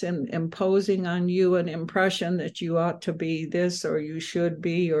someone else imposing on you an impression that you ought to be this, or you should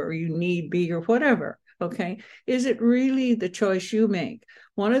be, or you need be, or whatever. Okay. Is it really the choice you make?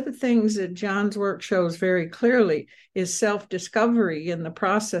 One of the things that John's work shows very clearly is self-discovery in the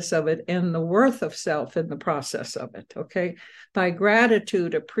process of it, and the worth of self in the process of it. Okay. By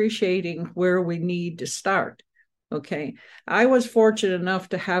gratitude, appreciating where we need to start. Okay. I was fortunate enough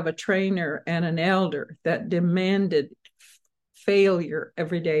to have a trainer and an elder that demanded failure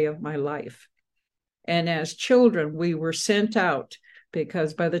every day of my life. And as children, we were sent out,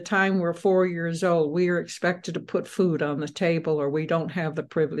 because by the time we're 4 years old, we are expected to put food on the table, or we don't have the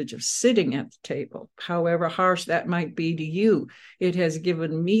privilege of sitting at the table. However harsh that might be to you, it has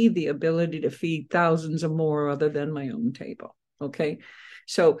given me the ability to feed thousands of more other than my own table. Okay.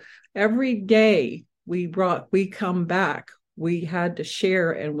 So every day we come back, we had to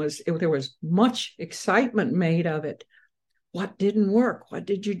share, and there was much excitement made of it. What didn't work? What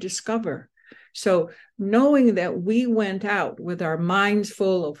did you discover? So knowing that we went out with our minds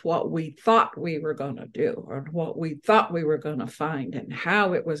full of what we thought we were going to do, or what we thought we were going to find, and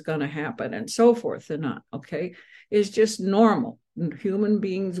how it was going to happen, and so forth and on, okay, is just normal. Human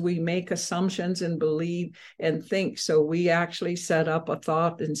beings, we make assumptions and believe and think. So we actually set up a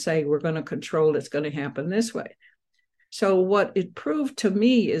thought and say, we're going to control it's going to happen this way. So what it proved to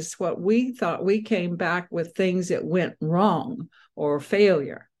me is what we thought, we came back with things that went wrong or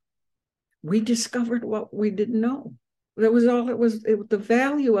failure. We discovered what we didn't know. That was all it was. The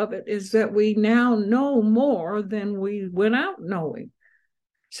value of it is that we now know more than we went out knowing.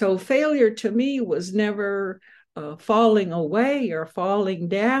 So failure to me was never falling away or falling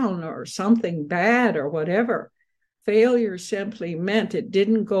down or something bad or whatever. Failure simply meant it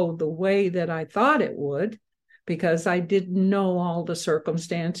didn't go the way that I thought it would, because I didn't know all the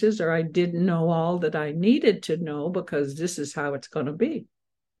circumstances, or I didn't know all that I needed to know, because this is how it's going to be.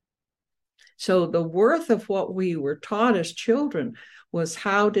 So the worth of what we were taught as children was,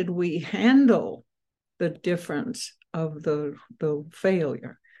 how did we handle the difference of the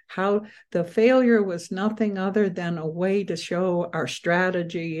failure? How the failure was nothing other than a way to show our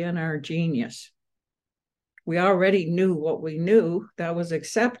strategy and our genius. We already knew what we knew. That was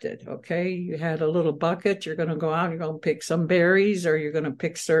accepted, okay? You had a little bucket. You're going to go out, you're going to pick some berries, or you're going to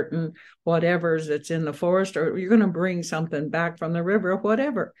pick certain whatever's that's in the forest, or you're going to bring something back from the river, or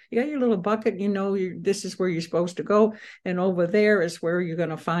whatever. You got your little bucket, this is where you're supposed to go, and over there is where you're going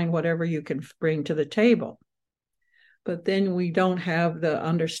to find whatever you can bring to the table. But then we don't have the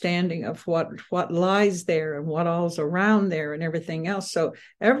understanding of what lies there and what all's around there and everything else. So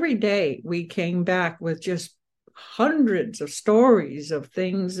every day we came back with just hundreds of stories of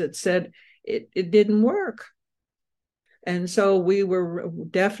things that said it didn't work. And so we were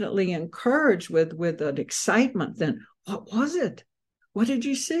definitely encouraged with an excitement. Then what was it? What did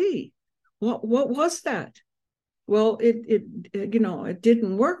you see? What was that? Well, it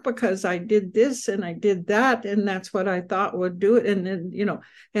didn't work because I did this and I did that, and that's what I thought would do it. And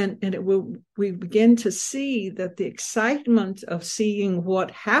then, we begin to see that the excitement of seeing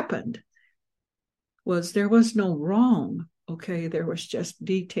what happened was there was no wrong. Okay, there was just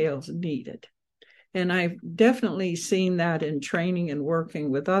details needed. And I've definitely seen that in training and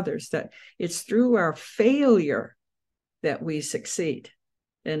working with others, that it's through our failure that we succeed.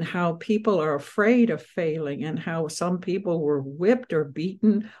 And how people are afraid of failing, and how some people were whipped or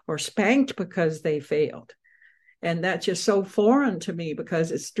beaten or spanked because they failed. And that's just so foreign to me,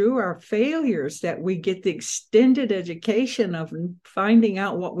 because it's through our failures that we get the extended education of finding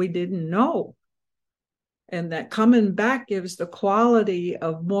out what we didn't know. And that coming back gives the quality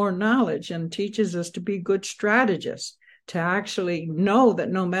of more knowledge and teaches us to be good strategists, to actually know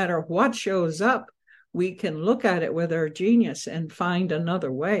that no matter what shows up, we can look at it with our genius and find another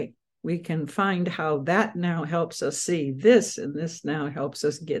way. We can find how that now helps us see this, and this now helps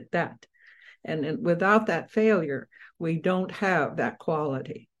us get that. And without that failure, we don't have that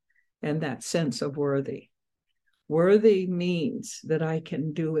quality and that sense of worthy. Worthy means that I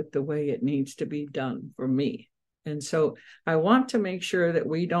can do it the way it needs to be done for me. And so I want to make sure that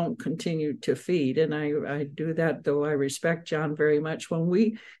we don't continue to feed. And I do that, though I respect John very much. When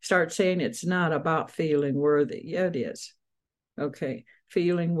we start saying it's not about feeling worthy, yeah, it is. Okay,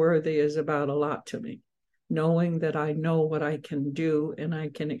 feeling worthy is about a lot to me. Knowing that I know what I can do and I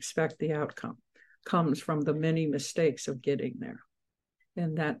can expect the outcome comes from the many mistakes of getting there.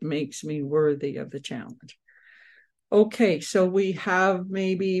 And that makes me worthy of the challenge. Okay, so we have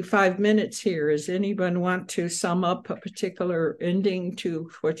maybe 5 minutes here. Does anyone want to sum up a particular ending to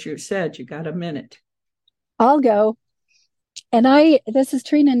what you said? You got a minute. I'll go. And this is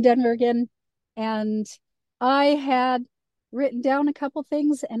Trina in Denver again. And I had written down a couple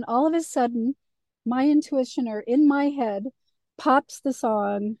things, and all of a sudden, my intuition, or in my head, pops the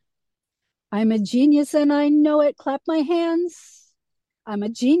song, I'm a genius and I know it, clap my hands. I'm a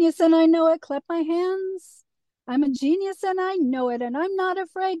genius and I know it, clap my hands. I'm a genius and I know it, and I'm not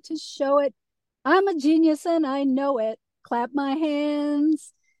afraid to show it. I'm a genius and I know it, clap my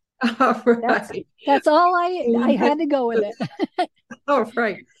hands. All right. That's all I had to go with it. All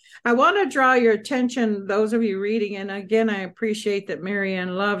right. I want to draw your attention, those of you reading, and again, I appreciate that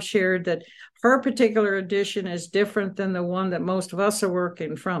Marianne Love shared that her particular edition is different than the one that most of us are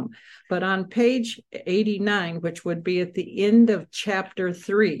working from. But on page 89, which would be at the end of chapter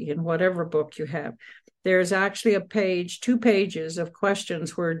 3 in whatever book you have, there's actually a page, 2 pages of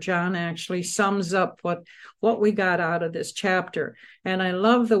questions where John actually sums up what we got out of this chapter. And I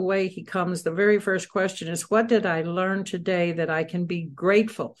love the way he comes. The very first question is, what did I learn today that I can be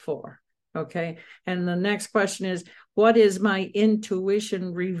grateful for? Okay. And the next question is, what is my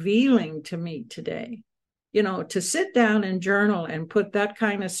intuition revealing to me today? You know, to sit down and journal and put that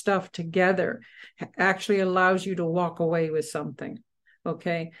kind of stuff together actually allows you to walk away with something.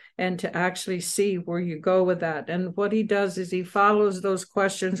 Okay, and to actually see where you go with that. And what he does is he follows those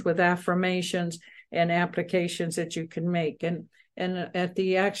questions with affirmations and applications that you can make. And at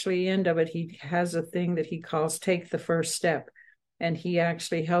the actually end of it, he has a thing that he calls take the first step. And he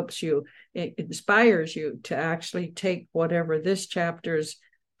actually helps you, it inspires you to actually take whatever this chapter's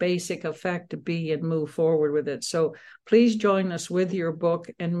basic effect to be and move forward with it. So please join us with your book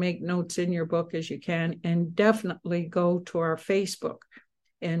and make notes in your book as you can, and definitely go to our Facebook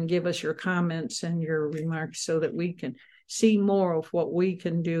and give us your comments and your remarks so that we can see more of what we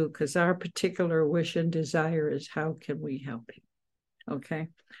can do, because our particular wish and desire is how can we help you? Okay.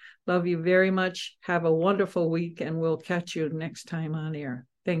 Love you very much. Have a wonderful week, and we'll catch you next time on air.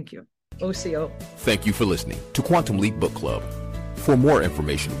 Thank you. OCO. Thank you for listening to Quantum Leap Book Club. For more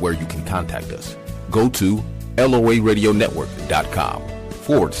information where you can contact us, go to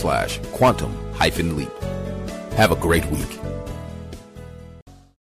loaradionetwork.com/quantum-leap. Have a great week.